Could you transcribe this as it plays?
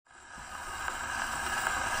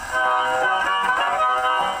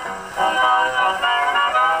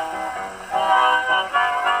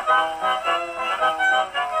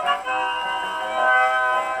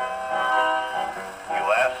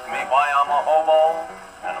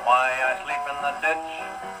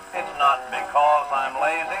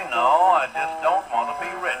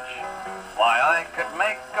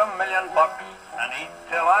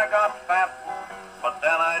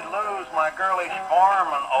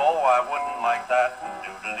I wouldn't like that.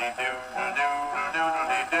 Doodly-doo, doodly-doo,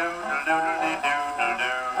 doodly-doo.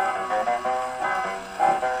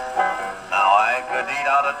 Now I could eat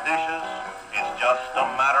out of dishes, it's just a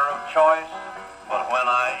matter of choice. But when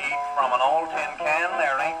I eat from an old tin can,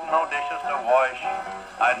 there ain't no dishes to wash.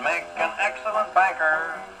 I'd make an excellent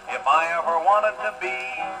banker if I ever wanted to be.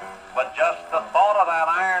 But just the thought of that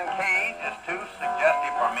iron cage is too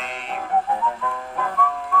suggestive for me.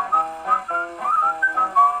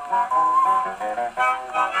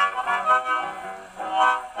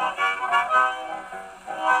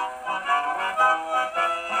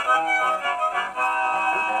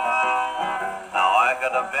 Now I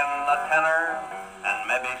could have been a tenor and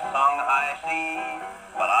maybe sung high C,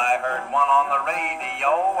 but I heard one on the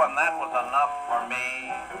radio and that was enough for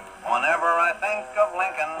me. Whenever I think of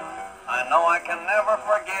Lincoln, I know I can never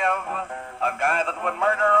forgive a guy that would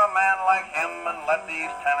murder a man like him and let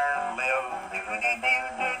these tenors live.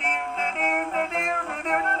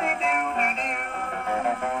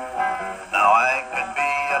 Now I could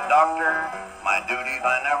be a doctor, my duties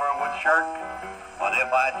I never would shirk, but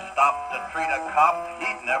if I'd stop to treat a cop,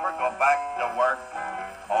 he'd never go back to work.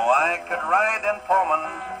 Oh, I could ride in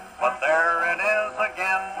Pullmans, but there it is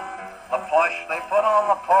again. The plush they put on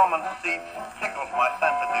the Pullman seats tickles my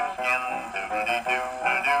sensitive skin. Doodly-doo,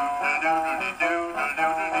 doodly-doo, doodly-doo,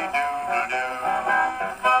 doodly-doo,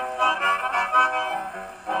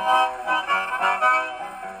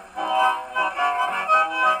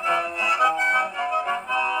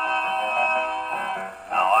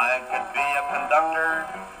 Now I could be a conductor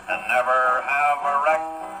and never have a wreck,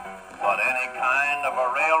 but any kind of a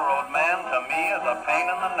railroad man to me is a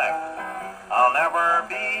pain in the neck. I'll never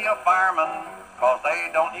be a fireman, 'cause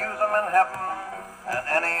they don't use them in heaven. And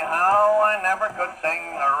anyhow, I never could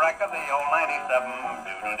sing the wreck of the old 97.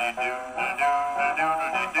 Doodly-doo, doodly-doo,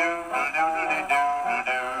 doodly-doo.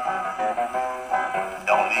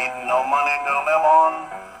 Don't need no money to live on,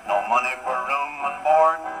 no money for room and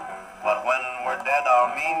board. But when we're dead, I'll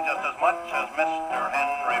mean just as much as Mr.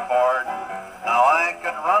 Henry Ford. Now I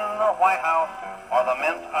could run the White House or the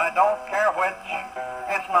Mint, I don't care which.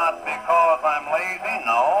 It's not because I'm lazy,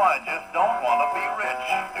 no, I just don't want to be rich.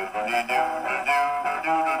 Doodly-doo, doodly-doo,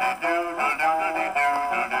 doodly-doo, doodly-doo,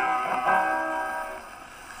 doodly-doo.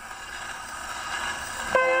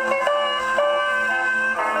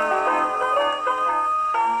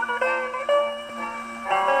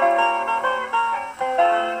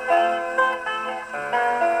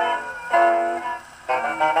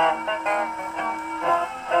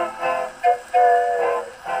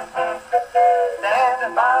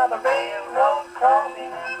 Standing by the railroad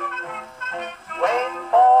crossing, waiting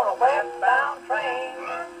for a westbound train,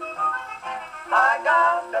 I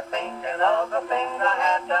got to thinking of the things I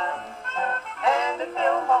had done, and it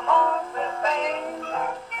filled my heart with pain.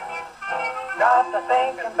 Got to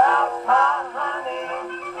thinking about my honey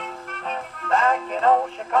back in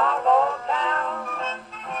old Chicago town.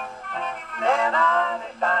 Then I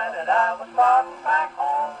decided I was starting back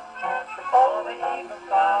home before the evening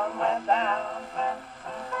sun went down.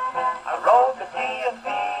 I rode the TSV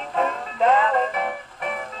to Dallas,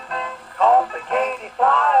 caught the Katy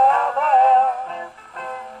flyer there,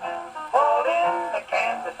 pulled into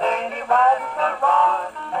Kansas City riding the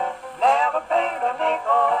rod, never paid a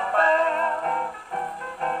nickel fare.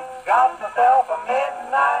 Got myself a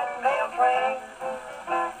midnight mail train,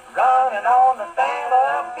 running on the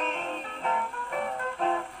Santa Fe.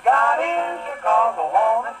 Got in Chicago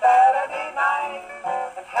on a Saturday night,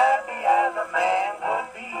 as happy as a man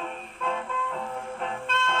could be.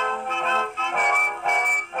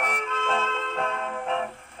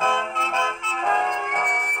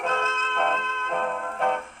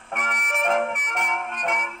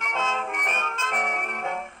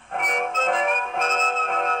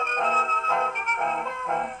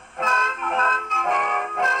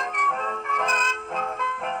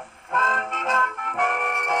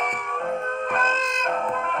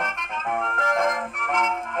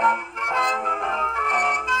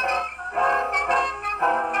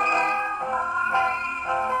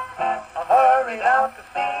 Out to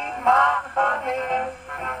see my honey,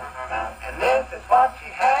 and this is what she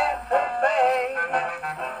had to say.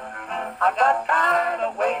 I got tired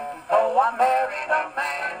of waiting, so I married a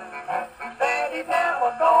man who said he'd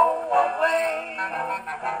never go away.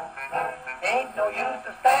 Ain't no use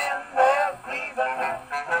to stand there grieving,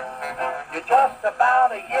 you're just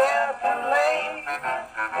about a year too late.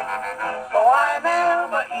 So I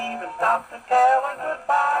never even stopped to tell her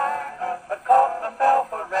goodbye, but caught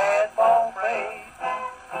myself a red ball freight.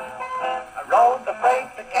 I rode the freight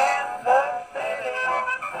to Kansas City,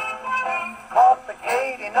 caught the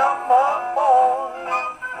Katy number 4.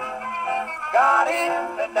 got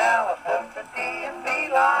into Dallas, took the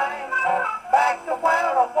D&B line, back to where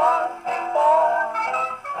I was before.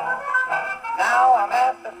 Now I'm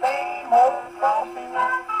at the same old crossing,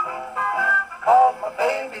 'cause my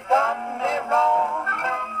baby done me wrong.